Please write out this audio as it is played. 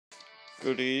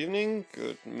Good evening,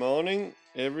 good morning,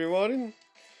 everybody.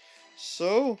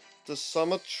 So, the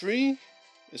summer tree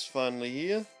is finally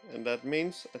here, and that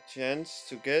means a chance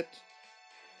to get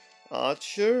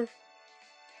Archer,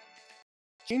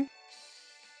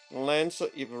 Lancer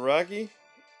Ibraki,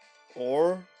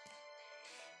 or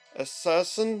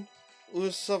Assassin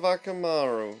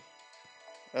Usavakamaru,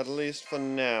 at least for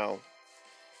now.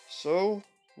 So,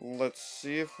 let's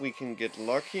see if we can get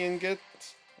lucky and get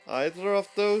either of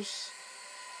those.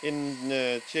 In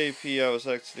JP I was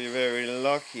actually very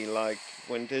lucky, like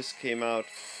when this came out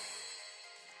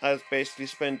I basically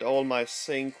spent all my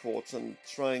Saint quartz on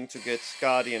trying to get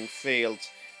Guardian failed.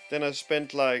 Then I spent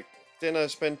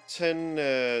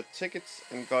 10 tickets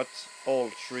and got all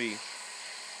 3.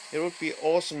 It would be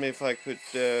awesome if I could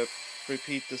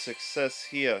repeat the success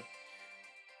here,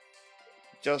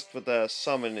 just with a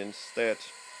summon instead.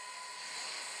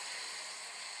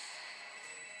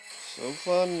 So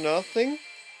far nothing.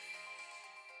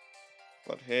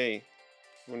 But hey,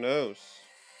 who knows?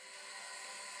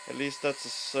 At least that's a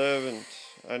servant.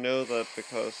 I know that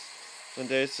because when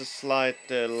there's a slight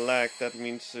lag, that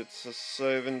means it's a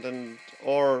servant, and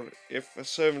or if a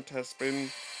servant has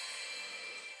been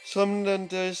summoned and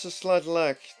there's a slight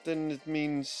lag, then it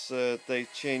means they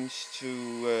change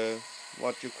to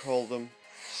what you call them,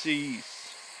 C's.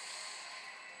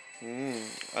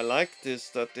 I like this,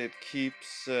 that it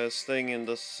keeps staying in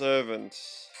the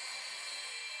servants.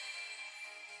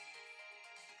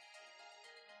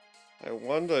 I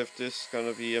wonder if this is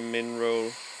gonna be a min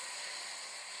roll.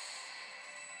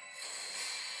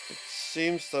 It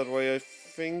seems that way. I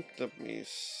think, let me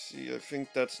see, I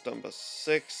think that's number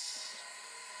 6.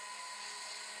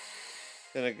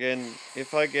 Then again,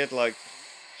 if I get like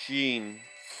Jeanne,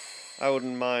 I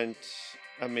wouldn't mind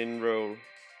a min roll.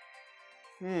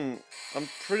 I'm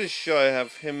pretty sure I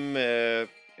have him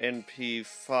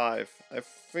NP5. I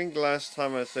think last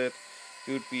time I said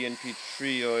he would be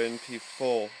NP3 or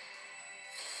NP4.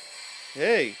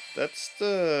 Hey, that's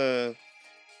the...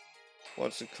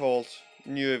 what's it called?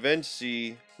 New event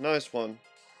C. Nice one.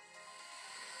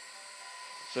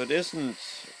 So it isn't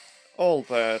all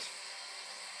bad.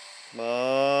 Come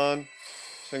on.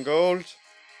 10 gold.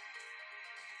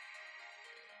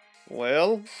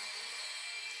 Well.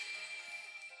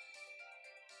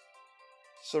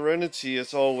 Serenity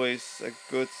is always a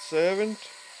good servant,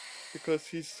 because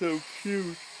he's so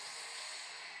cute.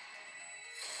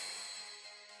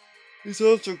 It's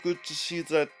also good to see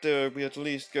that we at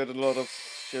least get a lot of,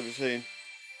 shall we say,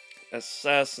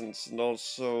 assassins, and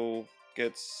also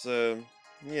gets,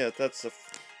 yeah, that's a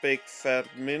big fat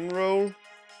min roll.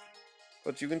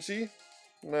 But you can see,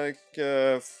 like,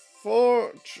 3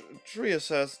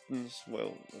 assassins.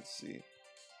 Well, let's see.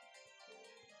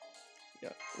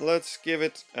 Yeah, let's give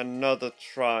it another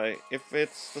try. If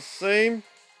it's the same,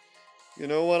 you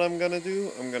know what I'm gonna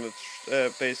do? I'm gonna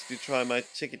basically try my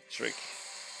ticket trick.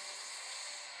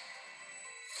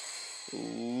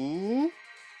 Ooh.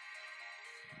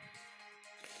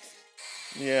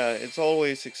 Yeah, it's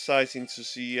always exciting to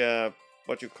see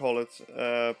what you call it,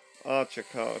 Archer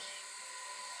card.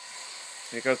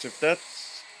 Because if that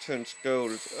turns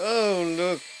gold, oh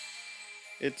look,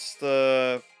 it's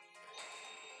the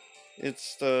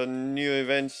new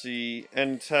Evency,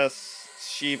 and it has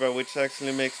Shiva, which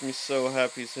actually makes me so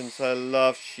happy since I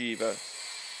love Shiva.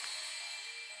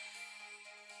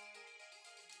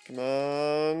 Come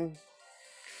on.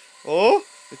 Oh,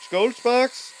 it's gold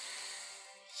sparks.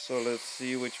 So let's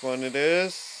see which one it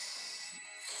is.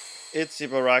 It's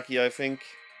Ibraki, I think.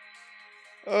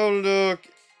 Oh look,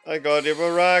 I got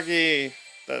Ibraki.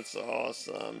 That's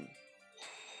awesome.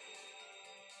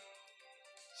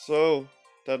 So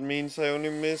that means I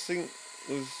only missing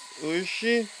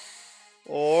Ushi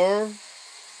or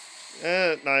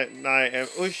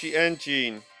Ushi and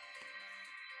Jeanne.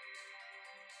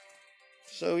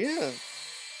 So yeah,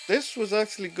 this was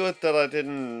actually good that I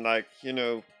didn't, like, you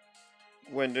know,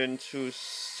 went into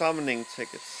summoning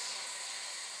tickets.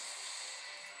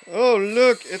 Oh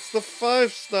look, it's the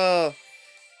 5-star.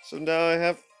 So now I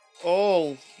have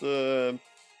all the,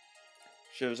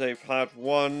 shall we say, part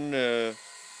 1,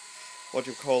 what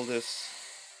you call this,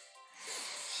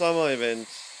 summer event.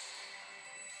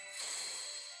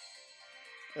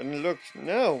 And look,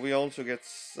 now we also get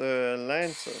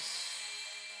Lancers.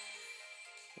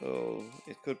 So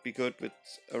it could be good with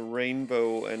a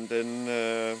rainbow and then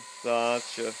the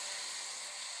Archer.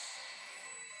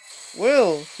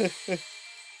 Well,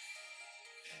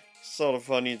 sort of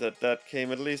funny that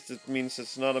came. At least it means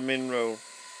it's not a min roll.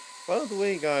 By the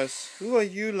way, guys, who are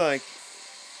you like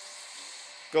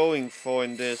going for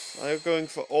in this? Are you going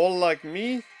for all like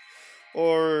me,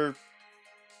 or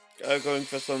going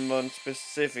for someone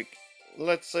specific.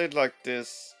 Let's say it like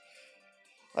this.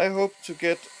 I hope to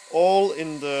get all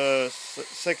in the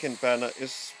second banner,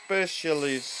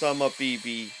 especially Summer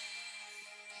BB.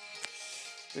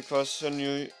 Because her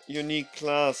new unique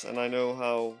class, and I know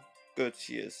how good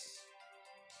she is.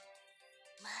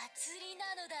 祭りな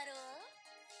のだろう。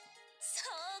そ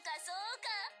うかそうか。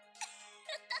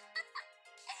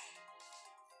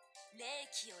霊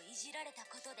気をいじられた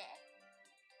ことで、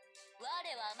我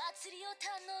は祭りを堪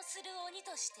能する鬼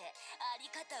としてあり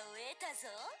方を得た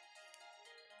ぞ。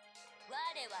我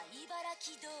は茨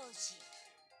城童子。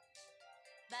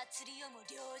祭りをも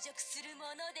陵辱する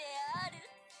ものである。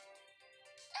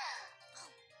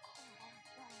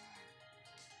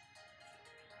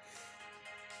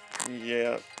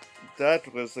Yeah,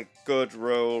 that was a good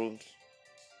roll.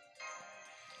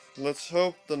 Let's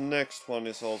hope the next one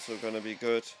is also gonna be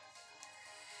good.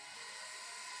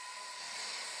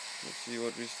 Let's see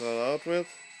what we start out with.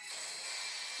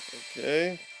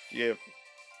 Okay, yep.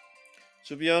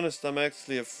 To be honest, I'm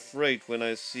actually afraid when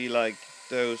I see like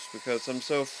those, because I'm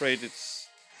so afraid it's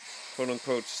quote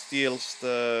unquote steals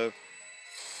the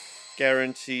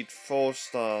guaranteed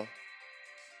 4-star.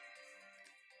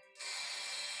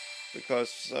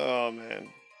 Because, oh man,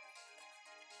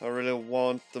 I really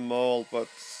want them all, but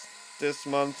this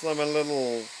month I'm a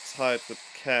little tight with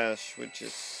cash, which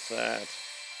is sad.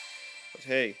 But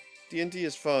hey, D&D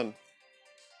is fun.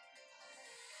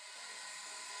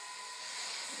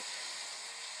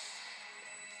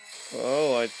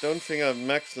 Oh, I don't think I've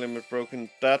max limit broken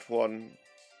that one.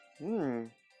 Oh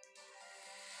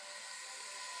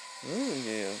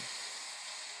yeah.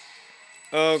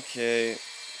 Okay,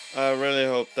 I really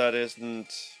hope that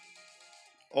isn't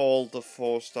all the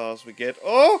 4-stars we get.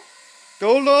 Oh!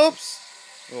 Gold orbs!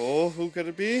 Oh, who could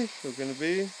it be? Who can it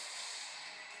be?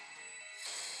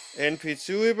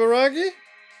 NP2 Ibaraki?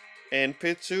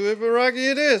 NP2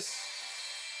 Ibaraki it is!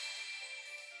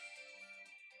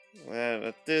 Man,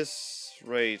 at this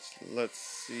rate, let's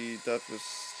see,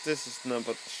 this is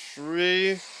number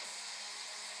 3.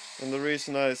 And the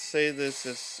reason I say this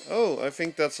is, oh, I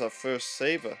think that's our first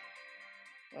saber.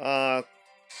 I'm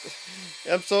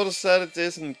sort of sad it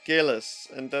isn't Gillis,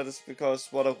 and that is because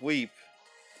what a weep.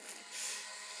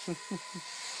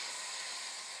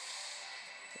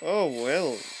 Oh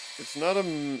well, it's not a,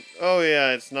 oh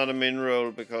yeah, it's not a min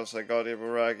roll because I got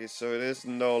Ibraki, so it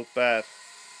isn't all bad.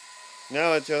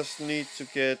 Now I just need to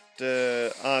get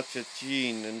Archer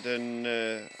Jeanne, and then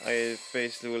I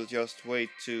basically will just wait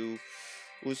to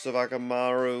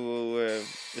Usavakamaru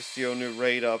is the only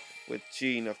raid up with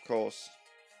Jeanne, of course.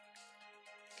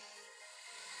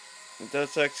 And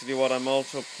that's actually what I'm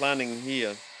also planning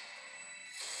here.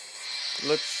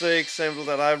 Let's say, example,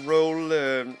 that I roll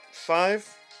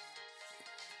 5.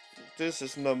 This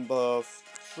is number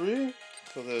 3,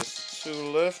 so there's 2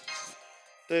 left.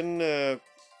 Then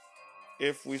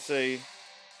if we say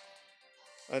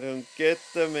I don't get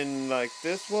them in like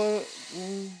this one,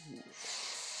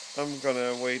 I'm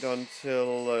gonna wait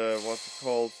until what's it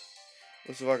called?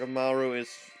 Usavakamaru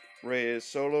is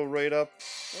solo raid up.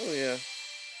 Oh yeah.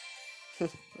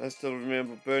 I still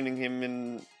remember burning him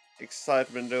in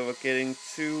excitement over getting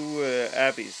 2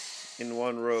 abbeys in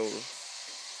one roll.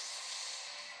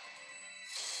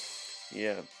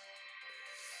 Yeah.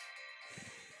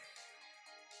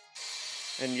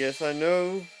 And yes, I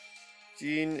know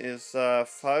Jeanne is a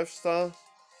 5-star,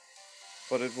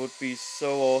 but it would be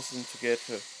so awesome to get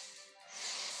her.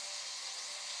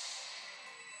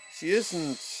 She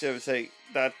isn't, shall we say,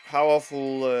 that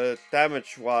powerful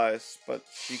damage-wise, but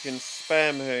she can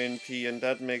spam her NP and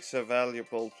that makes her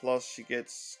valuable, plus she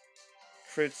gets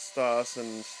crit stars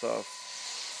and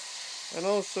stuff. And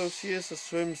also she is a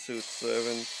swimsuit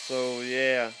servant, so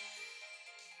yeah.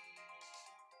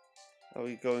 Are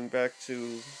we going back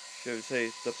to, shall we say,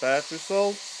 the bad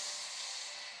results?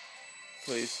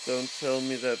 Please don't tell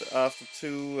me that after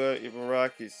 2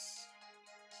 Ibarakis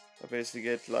I basically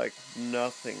get like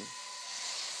nothing.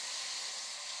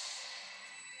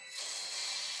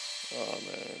 Oh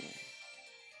man.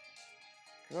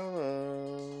 Come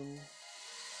on.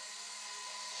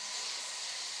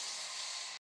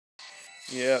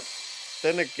 Yeah.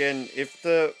 Then again, if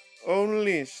the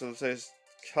only, shall I say,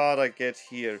 card I get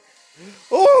here.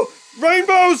 Oh!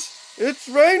 Rainbows! It's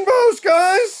rainbows,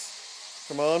 guys!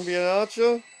 Come on, be an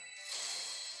archer.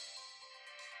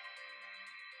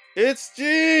 It's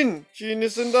Jeanne! Jeanne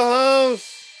is in the house!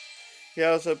 Yeah,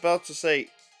 I was about to say,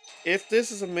 if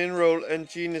this is a min roll and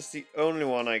Jeanne is the only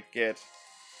one I get,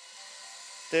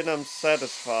 then I'm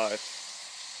satisfied.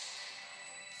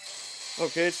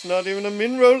 Okay, it's not even a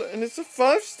min roll and it's a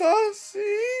 5-star,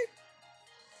 see?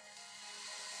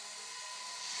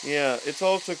 yeah, it's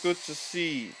also good to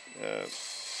see.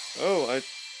 Oh, I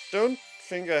don't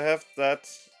think I have that.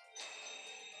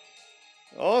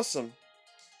 Awesome.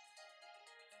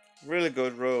 Really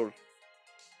good roll.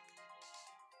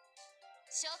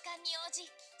 召喚に応じ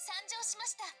参上しま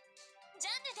した。ジャ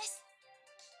ンヌです。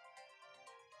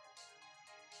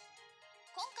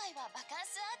今回はバカン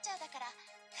スアーチャーだから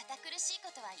堅苦しい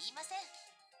ことは言いません。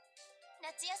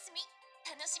夏休み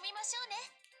楽しみましょ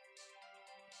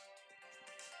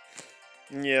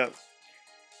うね。 Yeah.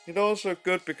 It's also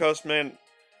good because, man,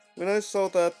 when I saw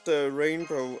that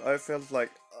rainbow, I felt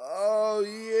like, oh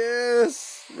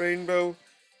yes, rainbow.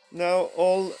 Now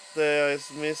all there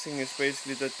is missing is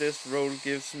basically that this roll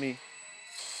gives me.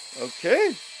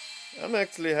 Okay, I'm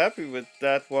actually happy with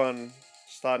that one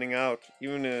starting out,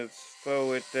 even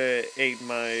though it ate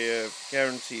my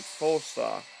guaranteed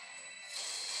 4-star.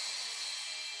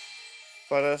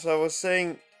 But as I was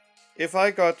saying, if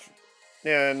I got,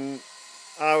 and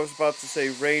I was about to say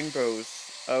rainbows,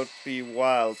 I would be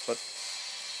wild, but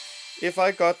if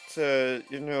I got,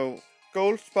 you know,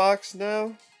 gold sparks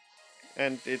now,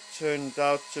 and it turned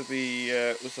out to be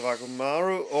Uzumaki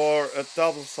Maru or a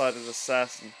double-sided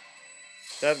assassin,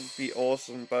 that would be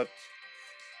awesome, but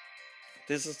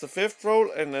this is the 5th roll,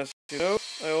 and as you know,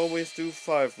 I always do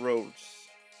 5 rolls.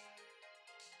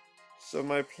 So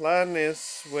my plan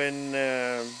is when,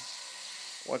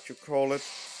 what you call it,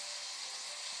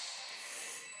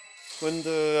 when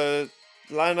the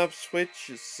lineup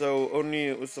switches, so only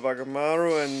Uzumaki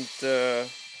Maru and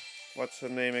what's her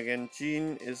name again,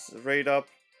 Jeanne is right up,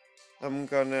 I'm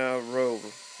gonna roll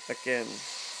again.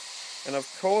 And of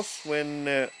course when,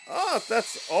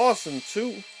 that's awesome,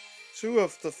 two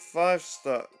of the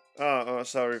 5-star,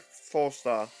 sorry,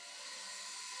 4-star.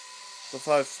 The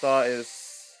 5-star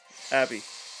is Abby,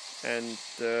 and,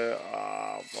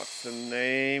 what's her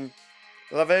name,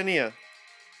 Lavinia.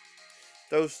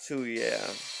 Those two, yeah.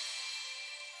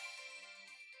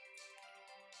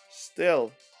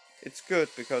 Still, it's good,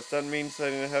 because that means I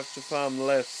have to farm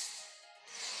less.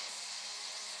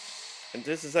 And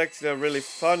this is actually a really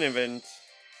fun event.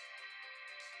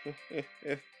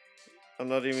 I'm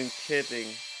not even kidding.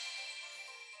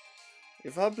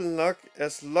 If I've been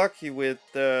as lucky with,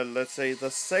 let's say, the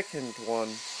 2nd one,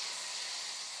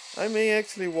 I may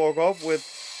actually walk up with,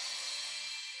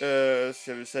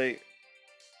 shall we say,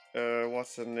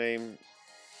 what's her name?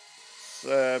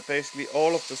 Basically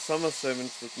all of the summer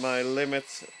servants with my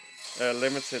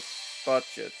limited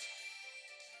budget.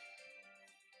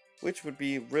 Which would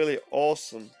be really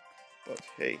awesome. But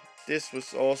hey, this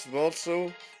was awesome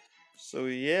also. So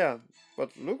yeah,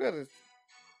 but look at it.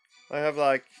 I have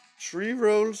like 3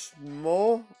 rolls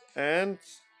more and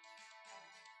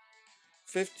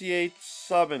 58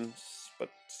 summons.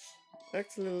 But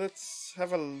actually, let's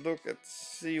have a look and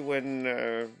see when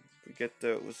we get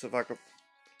the Uzumaki.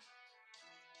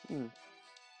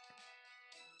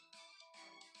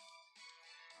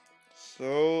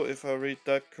 So, if I read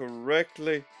that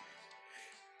correctly,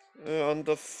 on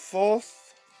the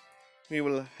 4th, we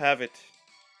will have it.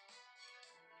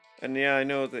 And yeah, I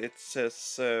know that it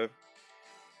says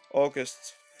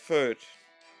August 3rd,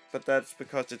 but that's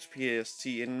because it's PST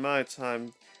in my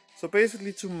time. So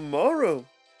basically tomorrow.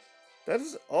 That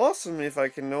is awesome if I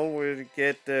can already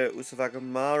get Uzumaki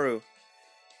Maru.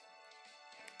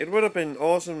 It would have been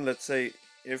awesome, let's say,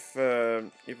 if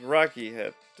Ibraki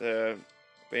had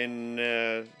been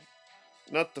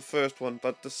not the first one,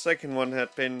 but the 2nd one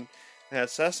had been an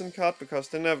assassin card, because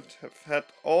then I would have had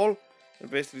all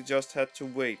and basically just had to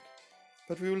wait.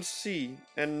 But we will see,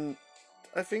 and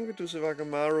I think with Uzumaki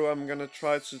Maru I'm gonna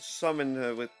try to summon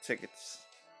her with tickets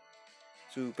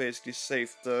to basically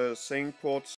save the same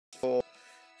quartz for,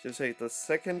 should I say, the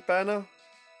 2nd banner,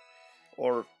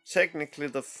 or technically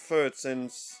the 3rd,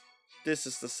 since this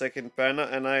is the 2nd banner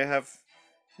and I have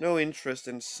no interest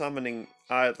in summoning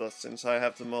either, since I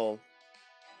have them all.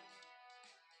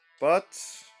 But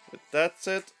with that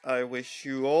said, I wish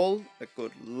you all a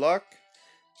good luck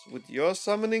with your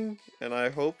summoning, and I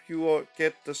hope you all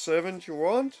get the servant you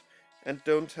want and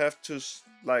don't have to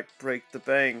like break the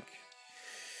bank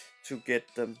to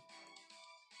get them.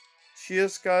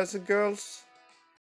 Cheers, guys and girls.